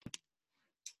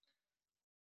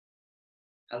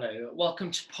Hello,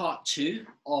 welcome to part two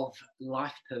of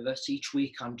Life Pivot. Each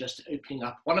week I'm just opening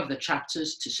up one of the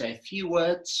chapters to say a few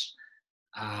words,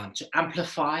 to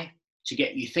amplify, to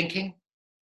get you thinking,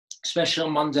 especially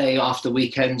on Monday after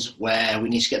weekends where we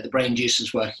need to get the brain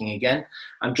juices working again.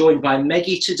 I'm joined by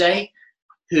Meggie today,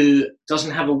 who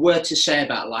doesn't have a word to say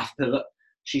about Life Pivot.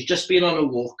 She's just been on a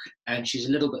walk and she's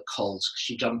a little bit cold because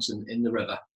she jumped in the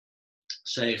river.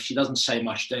 So if she doesn't say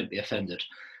much, don't be offended.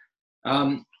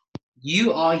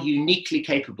 You are uniquely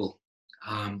capable.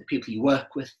 The people you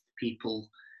work with, people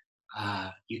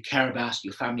you care about,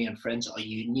 your family and friends are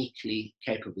uniquely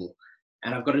capable.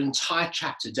 And I've got an entire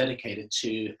chapter dedicated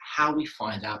to how we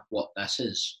find out what that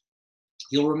is.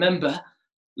 You'll remember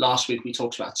last week we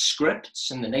talked about scripts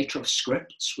and the nature of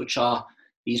scripts, which are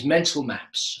these mental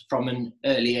maps from an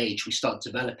early age we start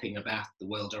developing about the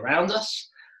world around us,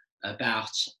 about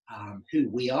who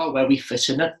we are, where we fit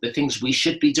in it, the things we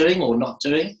should be doing or not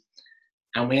doing.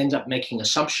 And we end up making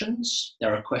assumptions.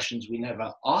 There are questions we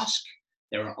never ask.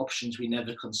 There are options we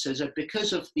never consider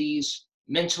because of these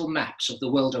mental maps of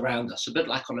the world around us, a bit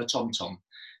like on a TomTom.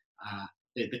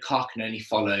 The car can only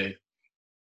follow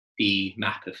the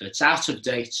map. If it's out of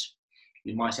date,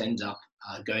 you might end up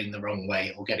going the wrong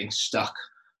way or getting stuck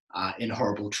in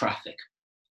horrible traffic.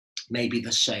 Maybe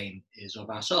the same is of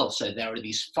ourselves. So there are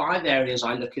these 5 areas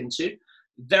I look into.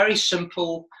 Very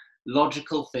simple,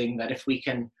 logical thing that if we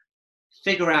can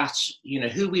figure out,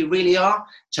 who we really are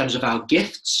in terms of our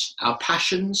gifts, our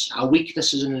passions, our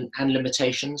weaknesses and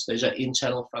limitations. Those are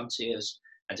internal frontiers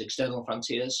and external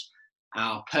frontiers.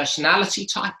 Our personality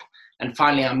type, and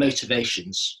finally our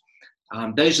motivations.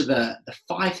 Those are the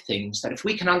 5 things that if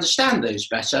we can understand those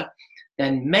better,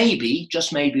 then maybe,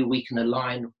 just maybe, we can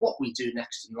align what we do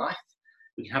next in life.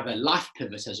 We can have a life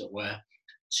pivot, as it were,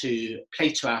 to play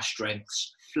to our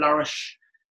strengths, flourish,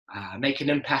 make an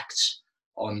impact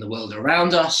on the world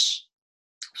around us.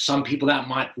 For some people that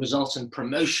might result in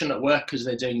promotion at work because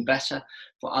they're doing better.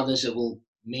 For others it will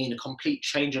mean a complete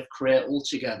change of career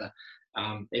altogether.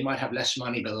 They might have less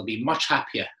money, but they'll be much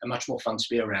happier and much more fun to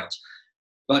be around.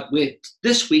 But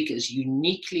this week is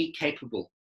uniquely capable.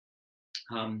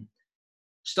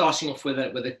 Starting off with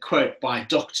a quote by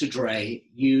Dr. Dre: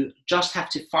 you just have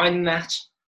to find that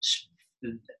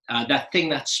thing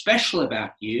that's special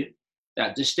about you,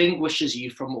 that distinguishes you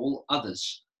from all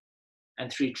others.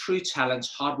 And through true talent,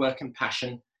 hard work and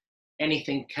passion,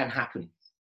 anything can happen.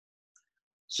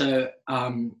 So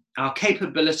our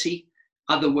capability,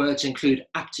 other words include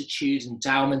aptitude,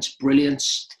 endowment,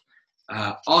 brilliance,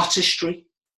 artistry.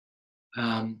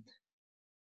 I'm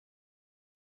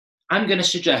going to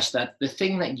suggest that the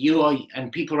thing that you are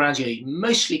and people around you are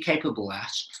mostly capable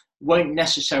at won't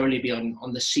necessarily be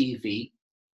on the CV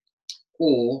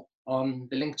or on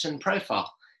the LinkedIn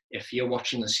profile. If you're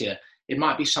watching this here, it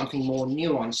might be something more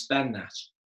nuanced than that.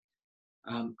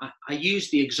 I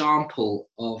use the example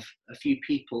of a few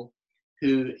people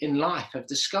who in life have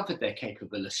discovered their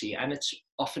capability, and it's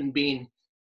often been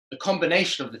a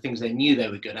combination of the things they knew they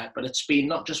were good at, but it's been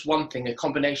not just one thing, a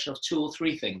combination of 2 or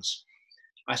 3 things.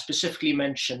 I specifically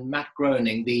mentioned Matt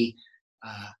Groening, the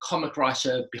comic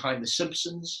writer behind The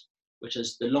Simpsons, which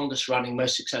is the longest running,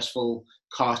 most successful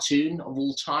cartoon of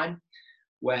all time,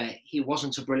 where he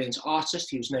wasn't a brilliant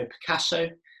artist. He was no Picasso.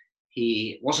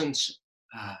 He wasn't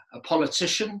a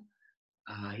politician.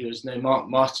 He was no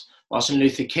Martin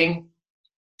Luther King.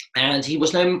 And he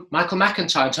was no Michael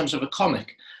McIntyre in terms of a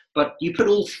comic. But you put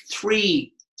all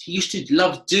 3, he used to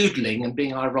love doodling and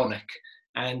being ironic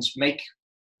and make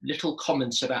little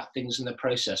comments about things in the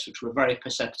process, which were very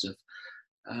perceptive.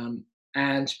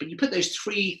 But you put those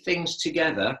 3 things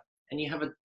together and you have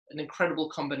an incredible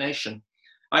combination.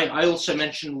 I also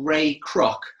mentioned Ray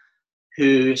Kroc,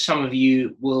 who some of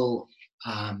you will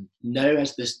know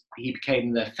as this. He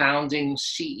became the founding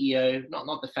CEO,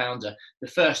 not the founder, the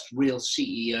first real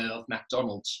CEO of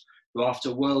McDonald's, who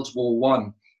after World War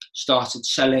I started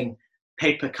selling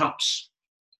paper cups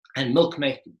and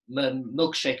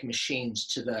milkshake machines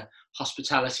to the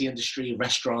hospitality industry,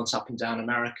 restaurants up and down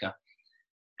America.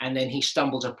 And then he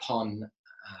stumbled upon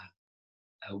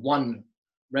one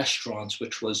restaurant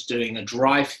which was doing a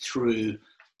drive-through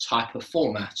type of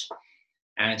format,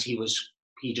 and he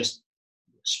just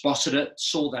spotted it,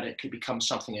 saw that it could become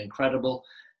something incredible,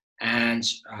 and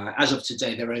as of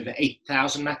today there are over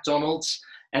 8,000 McDonald's,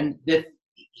 and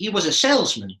he was a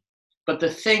salesman, but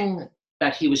the thing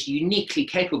that he was uniquely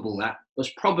capable at was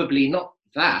probably not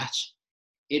that.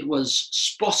 It was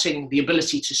spotting, the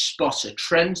ability to spot a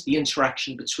trend, the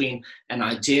interaction between an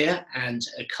idea and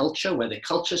a culture, where the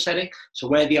culture setting, so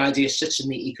where the idea sits in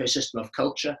the ecosystem of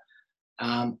culture,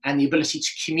 and the ability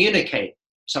to communicate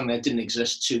something that didn't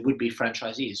exist to would-be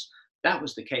franchisees. That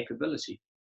was the capability.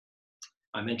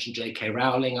 I mentioned J.K.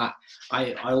 Rowling. I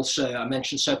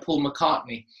mentioned Sir Paul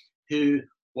McCartney, who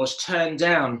was turned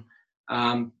down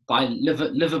by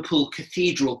Liverpool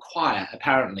Cathedral Choir,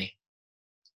 apparently.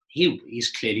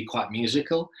 He's clearly quite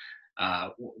musical.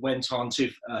 Went on to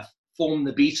form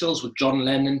the Beatles with John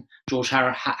Lennon, George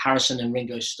Harrison, and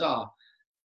Ringo Starr.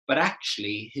 But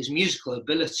actually, his musical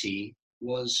ability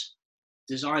was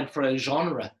designed for a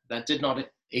genre that did not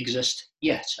exist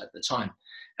yet at the time.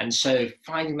 And so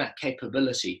finding that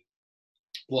capability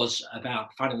was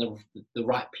about finding the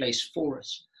right place for it.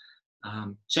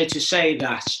 So to say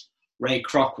that Ray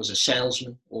Kroc was a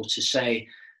salesman, or to say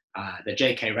that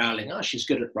J.K. Rowling, she's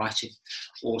good at writing,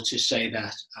 or to say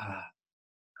that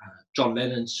John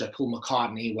Lennon, Sir Paul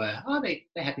McCartney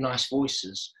they had nice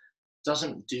voices,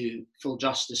 doesn't do full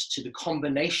justice to the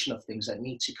combination of things that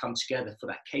need to come together for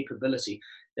that capability.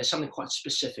 There's something quite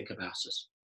specific about it.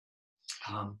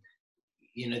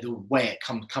 The way it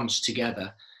comes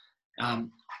together.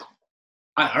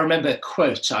 I remember a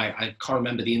quote, I can't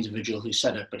remember the individual who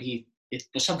said it, but it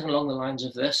was something along the lines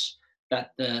of this,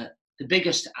 that the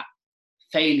biggest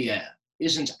failure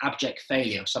isn't abject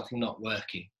failure of something not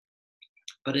working,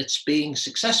 but it's being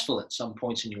successful at some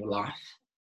point in your life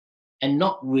and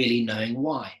not really knowing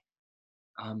why.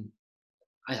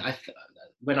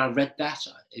 When I read that,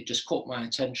 it just caught my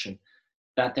attention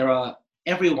that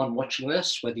everyone watching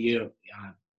this, whether you're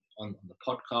on the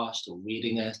podcast or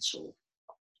reading it, or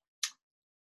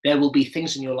there will be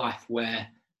things in your life where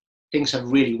things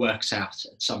have really worked out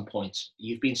at some point.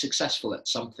 You've been successful at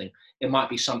something. It might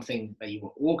be something that you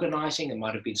were organizing. It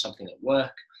might have been something at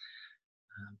work.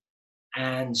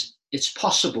 And it's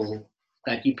possible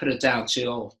that you put it down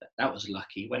to, that was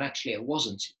lucky, when actually it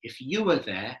wasn't. If you were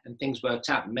there and things worked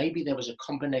out, maybe there was a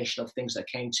combination of things that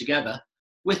came together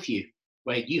with you,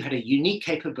 where you had a unique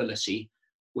capability,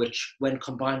 which when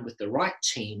combined with the right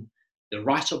team, the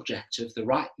right objective, the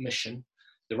right mission,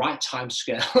 the right time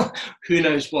scale, who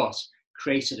knows what,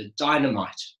 created a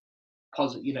dynamite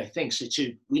positive, thing. So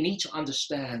we need to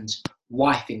understand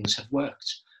why things have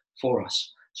worked for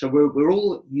us. So we're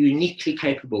all uniquely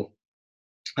capable.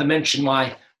 I mentioned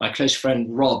my close friend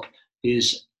Rob,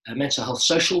 who's a mental health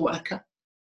social worker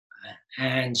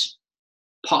and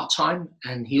part-time,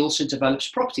 and he also develops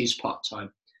properties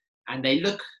part-time. And they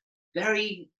look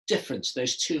very different,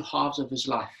 those two halves of his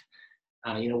life.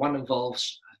 One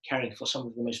involves caring for some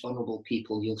of the most vulnerable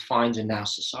people you'll find in our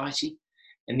society,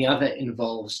 and the other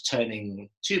involves turning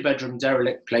 2-bedroom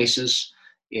derelict places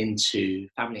into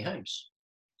family homes.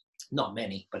 Not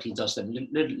many, but he does them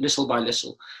little by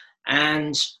little.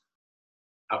 And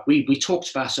we talked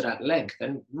about it at length,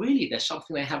 and really there's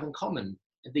something they have in common.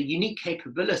 The unique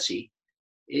capability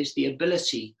is the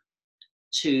ability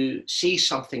to see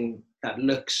something that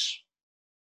looks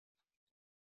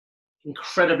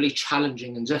incredibly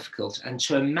challenging and difficult, and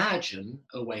to imagine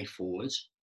a way forward,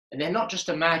 and then not just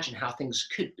imagine how things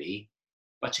could be,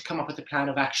 but to come up with a plan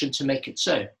of action to make it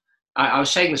so. I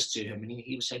was saying this to him, and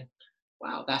he was saying,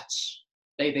 wow,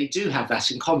 they do have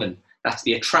that in common. That's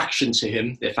the attraction to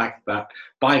him, the fact that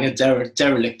buying a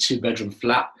derelict 2-bedroom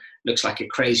flat looks like a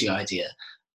crazy idea.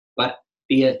 But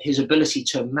his ability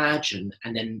to imagine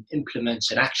and then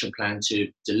implement an action plan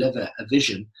to deliver a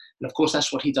vision. And of course,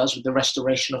 that's what he does with the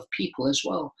restoration of people as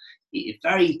well.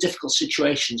 Very difficult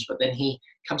situations, but then he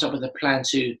comes up with a plan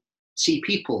to see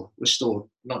people restored,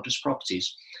 not just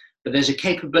properties. But there's a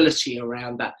capability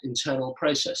around that internal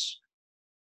process.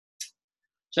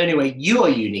 So anyway, you are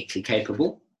uniquely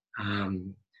capable.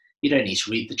 You don't need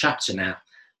to read the chapter now,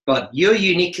 but you're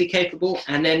uniquely capable.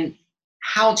 And then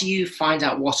how do you find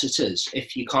out what it is?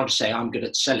 If you can't say, I'm good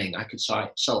at selling, I could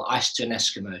sell ice to an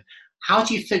Eskimo. How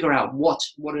do you figure out what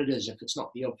it is if it's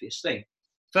not the obvious thing?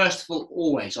 First of all,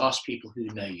 always ask people who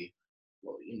know you.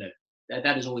 Well,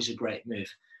 that is always a great move.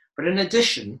 But in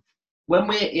addition, when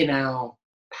we're in our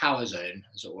power zone,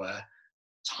 as it were,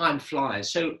 time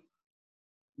flies. So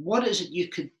what is it you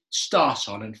could start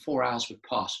on and 4 hours would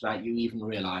pass without you even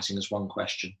realizing, is one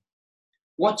question.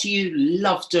 What do you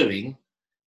love doing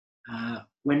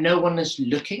when no one is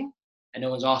looking and no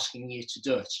one's asking you to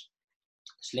do it?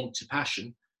 It's linked to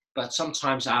passion, but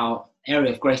sometimes our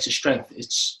area of greater strength,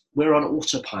 we're on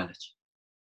autopilot.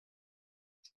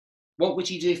 What would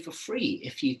you do for free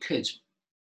if you could?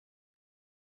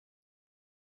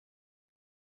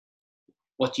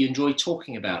 What do you enjoy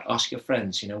talking about? Ask your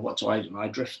friends, what do I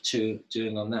drift to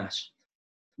doing on that?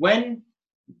 When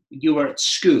you were at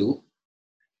school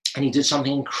and you did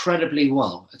something incredibly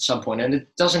well at some point, and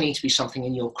it doesn't need to be something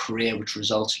in your career which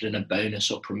resulted in a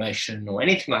bonus or promotion or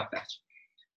anything like that.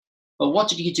 but what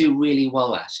did you do really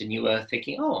well at? And you were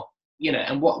thinking, oh,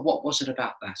 and what was it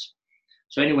about that?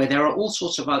 So anyway, there are all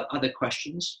sorts of other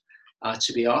questions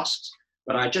to be asked,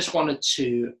 but I just wanted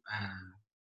to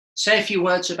say a few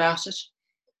words about it.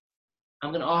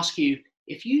 I'm going to ask you,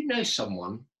 if you know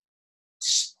someone,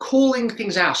 calling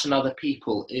things out on other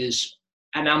people is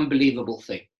an unbelievable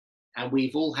thing. And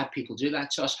we've all had people do that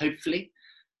to us, hopefully.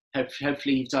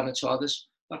 Hopefully you've done it to others.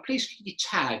 But please can you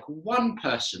tag one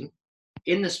person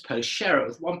in this post, share it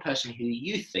with one person who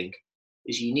you think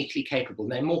is uniquely capable.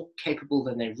 They're more capable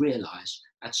than they realize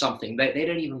at something. They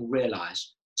don't even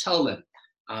realize. Tell them.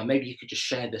 Maybe you could just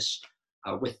share this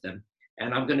with them.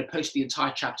 And I'm going to post the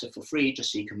entire chapter for free,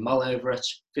 just so you can mull over it.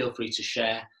 Feel free to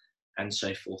share and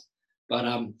so forth. But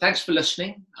thanks for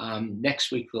listening.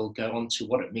 Next week, we'll go on to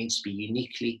what it means to be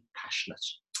uniquely passionate.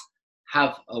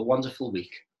 Have a wonderful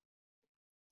week.